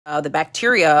the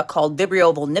bacteria called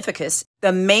Vibrio Vulnificus.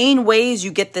 The main ways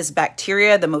you get this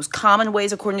bacteria, the most common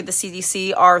ways according to the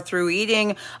CDC, are through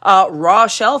eating raw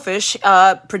shellfish,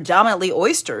 predominantly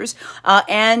oysters,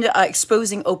 and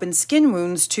exposing open skin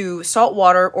wounds to salt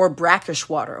water or brackish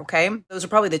water, okay? Those are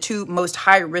probably the two most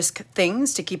high-risk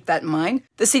things to keep that in mind.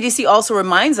 The CDC also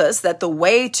reminds us that the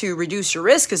way to reduce your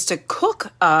risk is to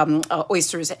cook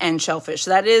oysters and shellfish.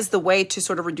 That is the way to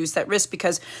sort of reduce that risk,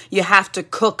 because you have to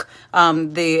cook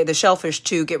the shellfish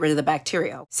to get rid of the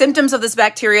bacteria. Symptoms of this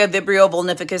bacteria, Vibrio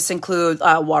vulnificus, include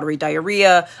watery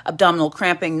diarrhea, abdominal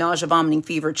cramping, nausea, vomiting,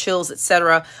 fever, chills,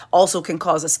 etc. Also can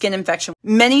cause a skin infection.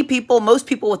 Most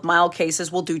people with mild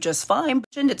cases will do just fine, but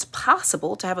it's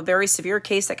possible to have a very severe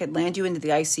case that could land you into the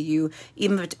ICU,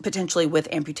 even potentially with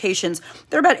amputations.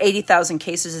 There are about 80,000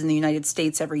 cases in the United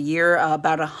States every year.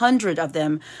 About 100 of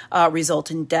them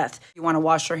result in death. You want to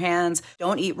wash your hands.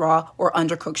 Don't eat raw or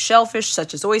undercooked shellfish,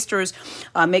 such as oysters.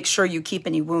 Make sure you keep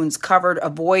any wounds covered.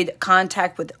 Avoid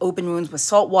contact with open wounds with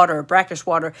salt water or brackish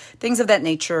water. Things of that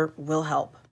nature will help.